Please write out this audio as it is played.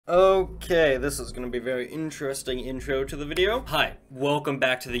Okay, this is gonna be a very interesting intro to the video. Hi, welcome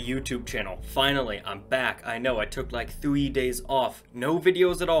back to the YouTube channel. Finally, I'm back. I know I took like 3 days off. No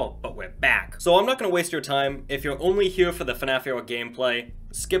videos at all, but we're back. So I'm not gonna waste your time. If you're only here for the FNAF AR gameplay,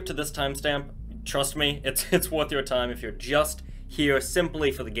 skip to this timestamp. Trust me, it's worth your time if you're just here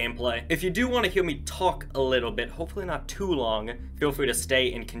simply for the gameplay. If you do want to hear me talk a little bit, hopefully not too long, feel free to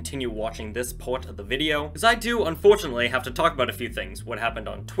stay and continue watching this part of the video, because I do unfortunately have to talk about a few things. What happened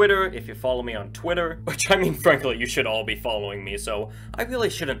on Twitter, if you follow me on Twitter, which I mean frankly you should all be following me, so I really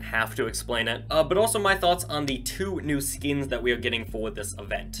shouldn't have to explain it, but also my thoughts on the 2 new skins that we are getting for this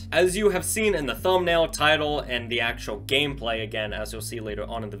event. As you have seen in the thumbnail, title, and the actual gameplay, again as you'll see later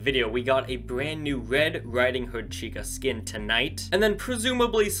on in the video, we got a brand new Red Riding Hood Chica skin tonight. And then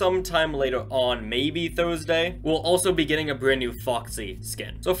presumably sometime later on, maybe Thursday, we'll also be getting a brand new Foxy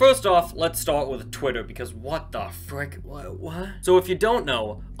skin. So first off, let's start with Twitter, because what the frick? What? So if you don't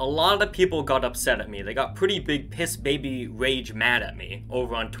know, a lot of people got upset at me. They got pretty big piss baby rage mad at me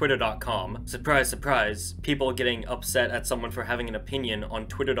over on twitter.com. Surprise, surprise, people getting upset at someone for having an opinion on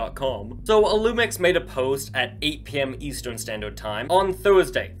twitter.com. So Illumix made a post at 8 p.m. Eastern Standard Time on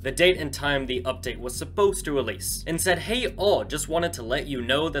Thursday, the date and time the update was supposed to release, and said, "Hey all, just wanted to let you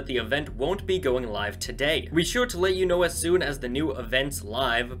know that the event won't be going live today. We're sure to let you know as soon as the new event's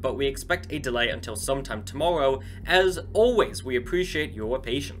live, but we expect a delay until sometime tomorrow. As always, we appreciate your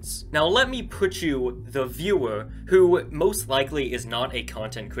patience." Now let me put you, the viewer, who most likely is not a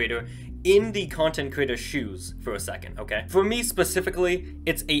content creator, in the content creator's shoes for a second, okay? For me specifically,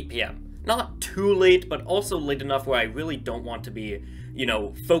 it's 8 p.m. Not too late, but also late enough where I really don't want to be, you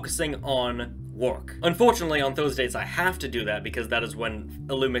know, focusing on work. Unfortunately, on Thursdays, I have to do that because that is when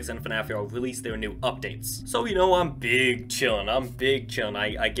Illumix and FNAF AR release their new updates. So, you know, I'm big chillin'.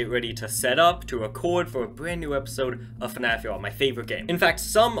 I get ready to set up, to record for a brand new episode of FNAF AR, my favorite game. In fact,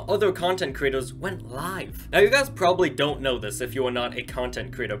 some other content creators went live. Now, you guys probably don't know this if you are not a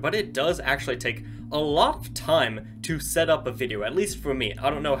content creator, but it does actually take a lot of time to set up a video, at least for me. I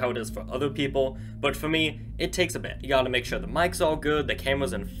don't know how it is for other people, but for me, it takes a bit. You gotta make sure the mic's all good, the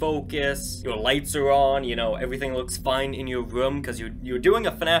camera's in focus, your lights are on, you know, everything looks fine in your room, because you're doing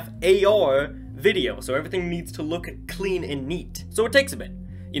a FNAF AR video, so everything needs to look clean and neat. So it takes a bit.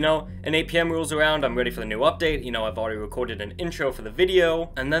 You know, an 8 p.m. rolls around, I'm ready for the new update, you know, I've already recorded an intro for the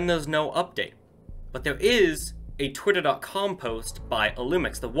video, and then there's no update. But there is a twitter.com post by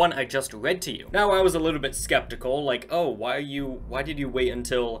Illumix, the one I just read to you. Now I was a little bit skeptical, like, oh, why did you wait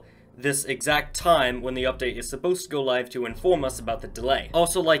until this exact time when the update is supposed to go live to inform us about the delay?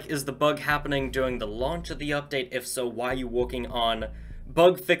 Also, like, is the bug happening during the launch of the update? If so, why are you working on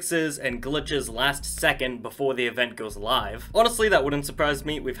bug fixes and glitches last second before the event goes live? Honestly, that wouldn't surprise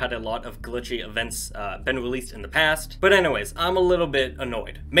me. We've had a lot of glitchy events been released in the past. But anyways, I'm a little bit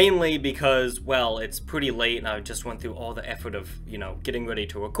annoyed. Mainly because, well, it's pretty late and I just went through all the effort of, you know, getting ready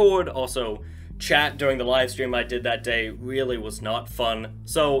to record. Also, chat during the live stream I did that day really was not fun.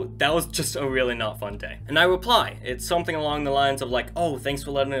 So that was just a really not fun day. And I reply. It's something along the lines of like, oh, thanks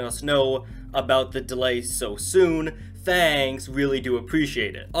for letting us know about the delay so soon. Thanks, really do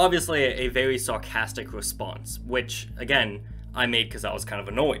appreciate it. Obviously a very sarcastic response, which, again, I made because I was kind of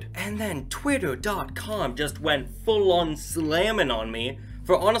annoyed. And then twitter.com just went full-on slamming on me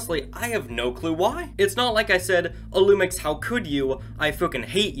for, honestly, I have no clue why. It's not like I said, Illumix, how could you? I frickin'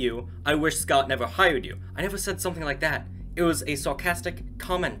 hate you. I wish Scott never hired you. I never said something like that. It was a sarcastic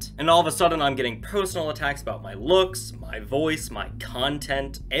comment. And all of a sudden, I'm getting personal attacks about my looks, my voice, my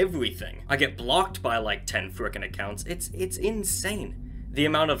content, everything. I get blocked by like 10 frickin' accounts. It's insane, the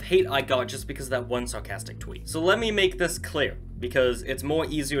amount of hate I got just because of that one sarcastic tweet. So let me make this clear, because it's more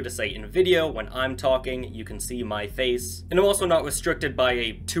easier to say in video. When I'm talking, you can see my face. And I'm also not restricted by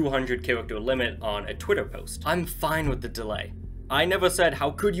a 200 character limit on a Twitter post. I'm fine with the delay. I never said,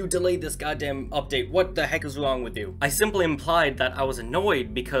 how could you delay this goddamn update? What the heck is wrong with you? I simply implied that I was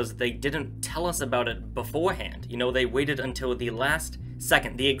annoyed because they didn't tell us about it beforehand. You know, they waited until the last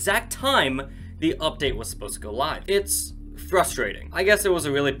second, the exact time the update was supposed to go live. It's frustrating. I guess it was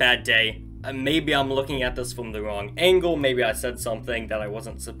a really bad day. Maybe I'm looking at this from the wrong angle, maybe I said something that I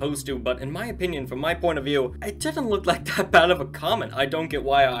wasn't supposed to, but in my opinion, from my point of view, it didn't look like that bad of a comment. I don't get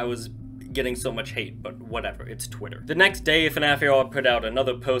why I was getting so much hate, but whatever, it's Twitter. The next day, FNAF AR put out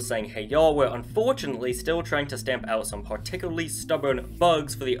another post saying, hey y'all, we're unfortunately still trying to stamp out some particularly stubborn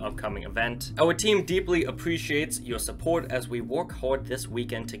bugs for the upcoming event. Our team deeply appreciates your support as we work hard this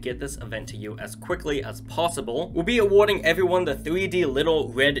weekend to get this event to you as quickly as possible. We'll be awarding everyone the 3D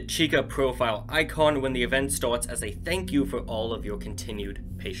little red Chica profile icon when the event starts as a thank you for all of your continued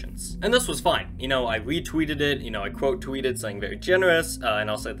patience. And this was fine. You know, I retweeted it, you know, I quote tweeted saying very generous, and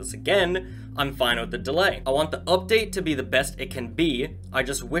I'll say this again, I'm fine with the delay. I want the update to be the best it can be. I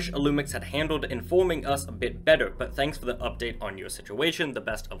just wish Illumix had handled informing us a bit better, but thanks for the update on your situation, the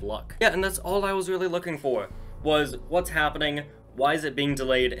best of luck. Yeah, and that's all I was really looking for, was what's happening, why is it being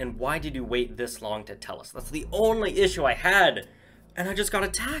delayed, and why did you wait this long to tell us? That's the only issue I had, and I just got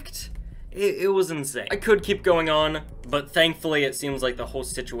attacked. It was insane. I could keep going on, but thankfully it seems like the whole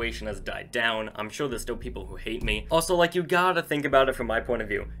situation has died down. I'm sure there's still people who hate me. Also, like, you gotta think about it from my point of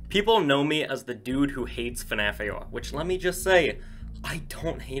view. People know me as the dude who hates FNAF AR, which, let me just say, I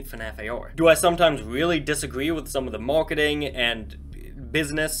don't hate FNAF AR. Do I sometimes really disagree with some of the marketing and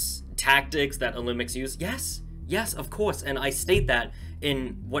business tactics that Illumix use? Yes. Yes, of course, and I state that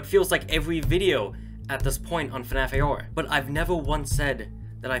in what feels like every video at this point on FNAF AR. But I've never once said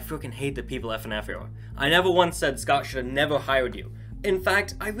that I freaking hate the people at FNAF AR. I never once said Scott should have never hired you. In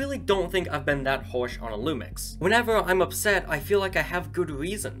fact, I really don't think I've been that harsh on Illumix. Whenever I'm upset, I feel like I have good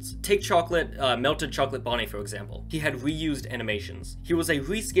reasons. Take Melted Chocolate Bonnie, for example. He had reused animations. He was a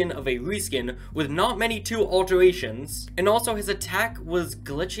reskin of a reskin with not many 2 alterations, and also his attack was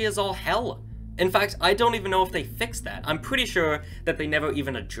glitchy as all hell. In fact, I don't even know if they fixed that. I'm pretty sure that they never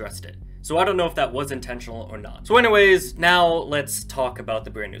even addressed it. So I don't know if that was intentional or not. So anyways, now let's talk about the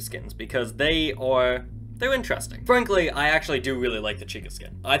brand new skins, because they're interesting. Frankly, I actually do really like the Chica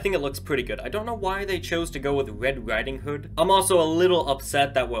skin. I think it looks pretty good. I don't know why they chose to go with Red Riding Hood. I'm also a little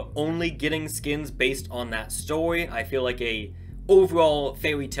upset that we're only getting skins based on that story. I feel like a overall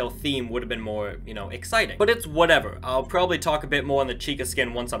fairy tale theme would have been more, you know, exciting. But it's whatever. I'll probably talk a bit more on the Chica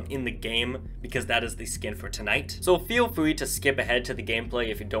skin once I'm in the game, because that is the skin for tonight. So feel free to skip ahead to the gameplay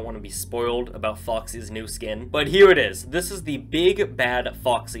if you don't want to be spoiled about Foxy's new skin. But here it is. This is the big bad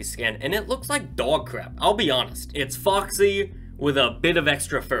Foxy skin, and it looks like dog crap. I'll be honest. It's Foxy with a bit of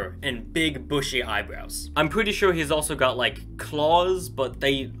extra fur and big bushy eyebrows. I'm pretty sure he's also got like claws, but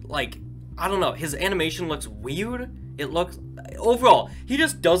they like, I don't know, his animation looks weird. It looks, overall, he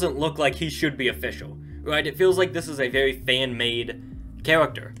just doesn't look like he should be official, right? It feels like this is a very fan-made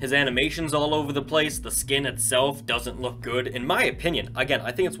character. His animation's all over the place, the skin itself doesn't look good. In my opinion, again,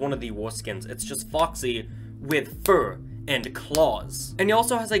 I think it's one of the worst skins. It's just Foxy with fur and claws. And he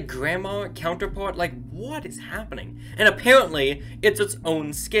also has a grandma counterpart. Like, what is happening? And apparently, it's its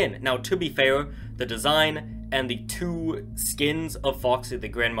own skin. Now, to be fair, the design and the 2 skins of Foxy, the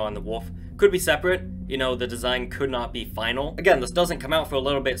grandma and the wolf, could be separate. You know, the design could not be final. Again, this doesn't come out for a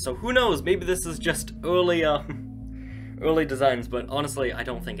little bit, so who knows? Maybe this is just early designs, but honestly, I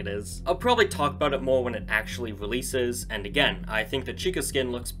don't think it is. I'll probably talk about it more when it actually releases, and again, I think the Chica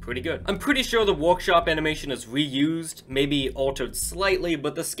skin looks pretty good. I'm pretty sure the workshop animation is reused, maybe altered slightly,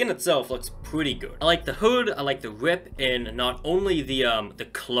 but the skin itself looks pretty good. I like the hood, I like the rip in not only the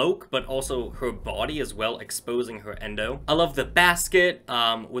cloak, but also her body as well, exposing her endo. I love the basket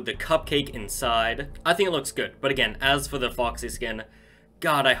with the cupcake inside. I think it looks good, but again, as for the Foxy skin,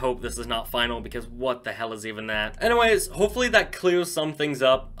 God, I hope this is not final, because what the hell is even that? Anyways, hopefully that clears some things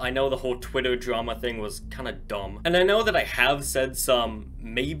up. I know the whole Twitter drama thing was kind of dumb. And I know that I have said some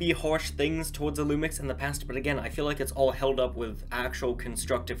maybe harsh things towards Illumix in the past, but again, I feel like it's all held up with actual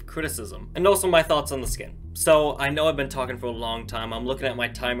constructive criticism. And also my thoughts on the skin. So, I know I've been talking for a long time. I'm looking at my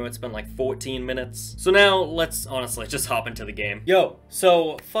timer, it's been like 14 minutes. So now, let's honestly just hop into the game. Yo,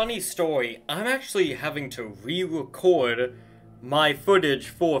 so, funny story, I'm actually having to re-record my footage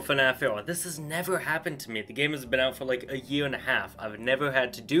for FNAF AR. This has never happened to me. The game has been out for like a year and a half. I've never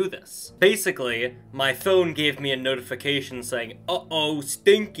had to do this. Basically, my phone gave me a notification saying, uh-oh,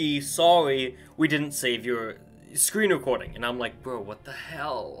 Stinky, sorry, we didn't save your screen recording. And I'm like, bro, what the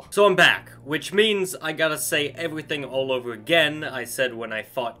hell? So I'm back, which means I gotta say everything all over again. I said when I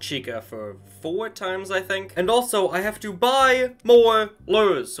fought Chica for 4 times, I think. And also, I have to buy more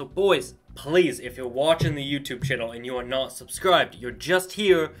lures. So boys, please, if you're watching the YouTube channel and you are not subscribed, you're just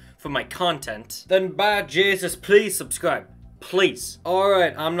here for my content, then by Jesus, please subscribe. Please.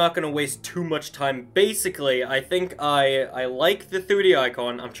 Alright, I'm not gonna waste too much time. Basically, I think I like the 3D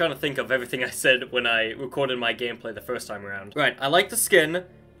icon. I'm trying to think of everything I said when I recorded my gameplay the first time around. Right, I like the skin.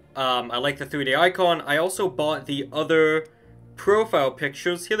 I like the 3D icon. I also bought the other profile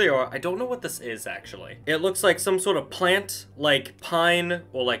pictures. Here they are. I don't know what this is, actually. It looks like some sort of plant, like pine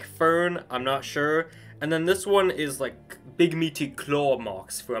or like fern. I'm not sure. And then this one is like big meaty claw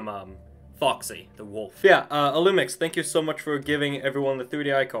marks from Foxy, the wolf. Yeah, Illumix, thank you so much for giving everyone the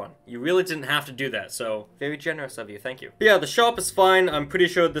 3D icon. You really didn't have to do that, so very generous of you, thank you. But yeah, the shop is fine. I'm pretty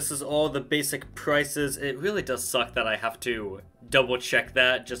sure this is all the basic prices. It really does suck that I have to double check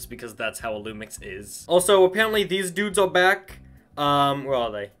that just because that's how Illumix is. Also, apparently these dudes are back. Where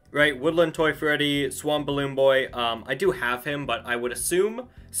are they? Right, Woodland Toy Freddy, Swamp Balloon Boy. I do have him, but I would assume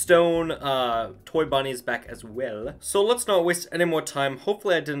Stone Toy Bunny's back as well. So let's not waste any more time.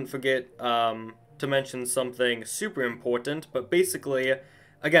 Hopefully I didn't forget to mention something super important, but basically,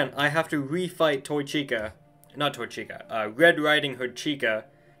 again, I have to refight Toy Chica. Not Toy Chica, Red Riding Hood Chica,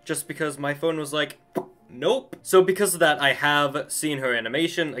 just because my phone was like, nope. So because of that, I have seen her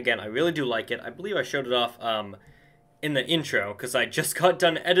animation. Again, I really do like it. I believe I showed it off in the intro, because I just got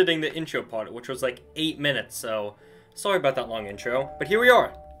done editing the intro part, which was like 8 minutes, so sorry about that long intro. But here we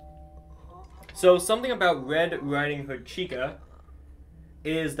are. So something about Red Riding Hood Chica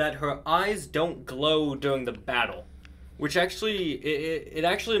is that her eyes don't glow during the battle, which actually, it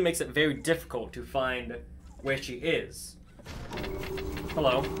actually makes it very difficult to find where she is.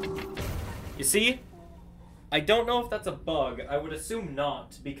 Hello. You see? I don't know if that's a bug. I would assume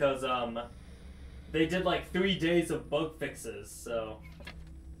not, because they did like 3 days of bug fixes, so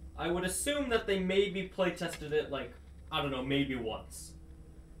I would assume that they maybe playtested it like, I don't know, maybe once.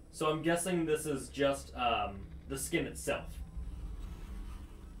 So I'm guessing this is just the skin itself.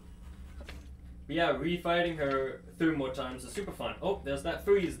 But yeah, refighting her 3 more times is super fun. Oh, there's that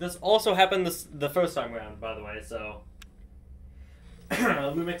freeze. This also happened the first time around, by the way, so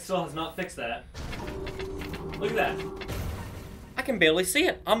Lumix still has not fixed that. Look at that. I can barely see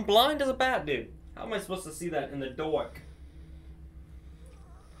it. I'm blind as a bat, dude. How am I supposed to see that in the dark?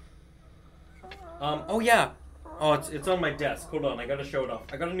 Oh yeah. Oh, it's on my desk. Hold on, I gotta show it off.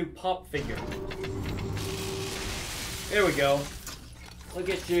 I got a new pop figure. There we go. Look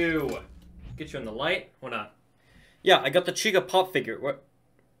at you. Get you in the light. Or not. Yeah, I got the Chica pop figure. What?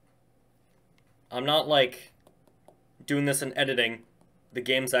 I'm not, like, doing this in editing. The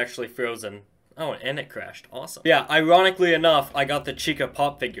game's actually frozen. Oh, and it crashed. Awesome. Yeah, ironically enough, I got the Chica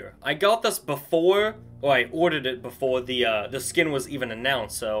pop figure. I got this before, or I ordered it before the skin was even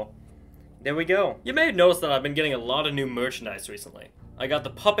announced, so there we go. You may have noticed that I've been getting a lot of new merchandise recently. I got the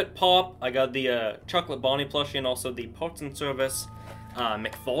Puppet Pop, I got the Chocolate Bonnie plushie, and also the Parts and Service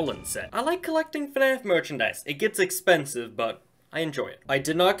McFarlane set. I like collecting FNAF merchandise. It gets expensive, but I enjoy it. I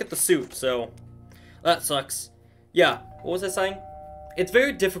did not get the suit, so that sucks. Yeah, what was I saying? It's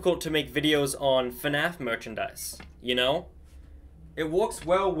very difficult to make videos on FNAF merchandise, you know? It works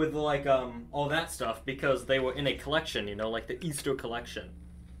well with, like, all that stuff because they were in a collection, you know, like the Easter collection.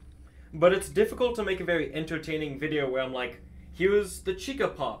 But it's difficult to make a very entertaining video where I'm like, here's the Chica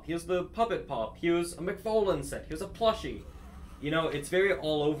Pop, here's the Puppet Pop, here's a McFarlane set, here's a plushie. You know, it's very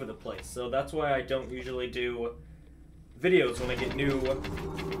all over the place, so that's why I don't usually do videos when I get new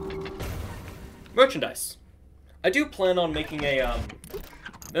merchandise. I do plan on making a,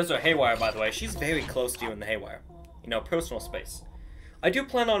 there's a Haywire, by the way. She's very close to you in the Haywire. You know, personal space. I do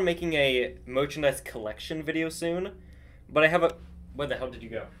plan on making a merchandise collection video soon, but I have a, where the hell did you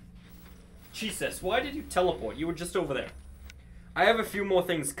go? Jesus, why did you teleport? You were just over there. I have a few more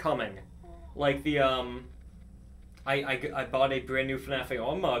things coming. Like the, I bought a brand new FNAF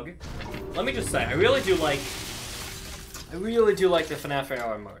AR mug. Let me just say, I really do like the FNAF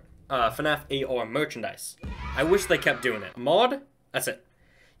AR merchandise. I wish they kept doing it. Mod? That's it.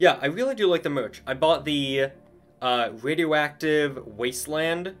 Yeah, I really do like the merch. I bought the Radioactive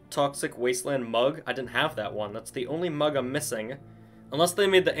Wasteland, Toxic Wasteland mug. I didn't have that one. That's the only mug I'm missing. Unless they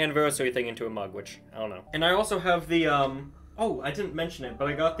made the anniversary thing into a mug, which, I don't know. And I also have the, oh, I didn't mention it, but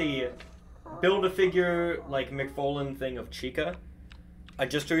I got the Build-A-Figure, like, McFarlane thing of Chica. I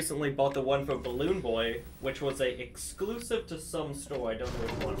just recently bought the one for Balloon Boy, which was a exclusive to some store. I don't know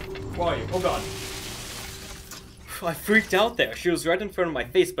which one. Where are you? Oh god. I freaked out there. She was right in front of my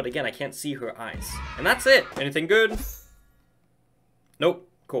face, but again, I can't see her eyes. And that's it. Anything good? Nope.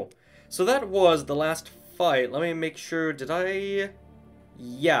 Cool. So that was the last fight. Let me make sure, did I...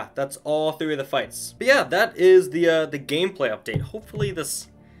 Yeah, that's all 3 of the fights. But yeah, that is the gameplay update. Hopefully this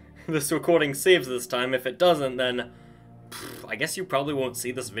recording saves this time. If it doesn't, then I guess you probably won't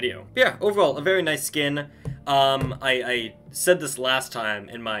see this video. But yeah, overall, a very nice skin. I said this last time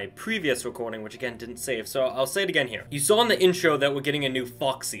in my previous recording, which again didn't save, so I'll say it again here. You saw in the intro that we're getting a new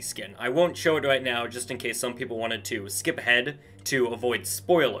Foxy skin. I won't show it right now just in case some people wanted to skip ahead to avoid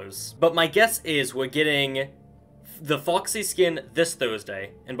spoilers. But my guess is we're getting the Foxy skin this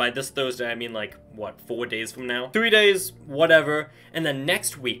Thursday, and by this Thursday I mean like, what, 4 days from now? 3 days, whatever, and then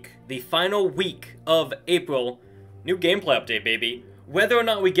next week, the final week of April, new gameplay update, baby. Whether or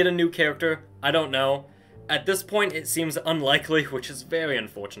not we get a new character, I don't know. At this point, it seems unlikely, which is very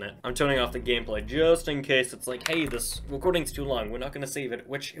unfortunate. I'm turning off the gameplay just in case it's like, hey, this recording's too long, we're not gonna save it,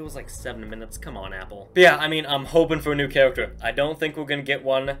 which it was like 7 minutes, come on, Apple. But yeah, I mean, I'm hoping for a new character. I don't think we're gonna get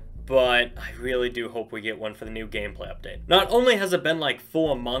one, but I really do hope we get one for the new gameplay update. Not only has it been like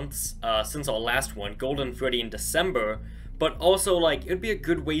 4 months since our last one, Golden Freddy in December, but also like it'd be a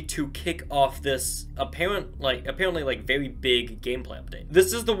good way to kick off this apparently like very big gameplay update.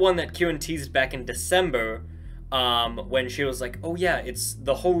 This is the one that Kieran teased back in December when she was like, oh yeah, it's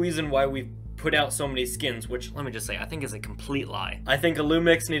the whole reason why we've put out so many skins, which let me just say, I think is a complete lie. I think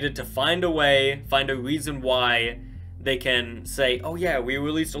Illumix needed to find a reason why they can say, oh yeah, we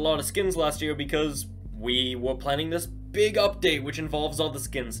released a lot of skins last year because we were planning this big update which involves all the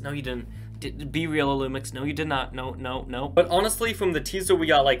skins. No, you didn't. Be real, Illumix. No, you did not. No. But honestly, from the teaser we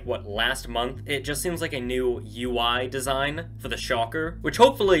got, like, what, last month, it just seems like a new UI design for the Shocker, which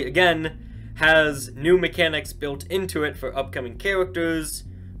hopefully, again, has new mechanics built into it for upcoming characters,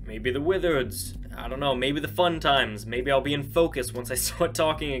 maybe the Wizards, I don't know, maybe the fun times, maybe I'll be in focus once I start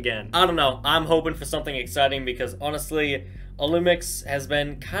talking again. I don't know, I'm hoping for something exciting because honestly, Illumix has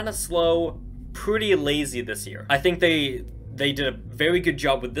been kind of slow, pretty lazy this year. I think they did a very good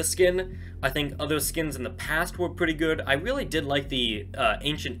job with this skin. I think other skins in the past were pretty good. I really did like the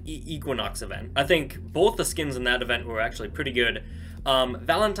Ancient Equinox event. I think both the skins in that event were actually pretty good.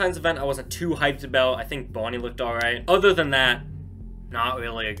 Valentine's event I wasn't too hyped about. I think Bonnie looked alright. Other than that, not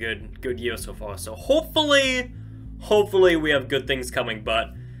really a good year so far. So hopefully we have good things coming,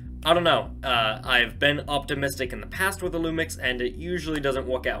 but I don't know. I've been optimistic in the past with Illumix, and it usually doesn't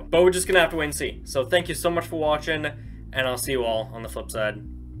work out. But we're just gonna have to wait and see. So thank you so much for watching, and I'll see you all on the flip side.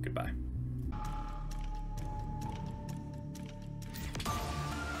 Goodbye.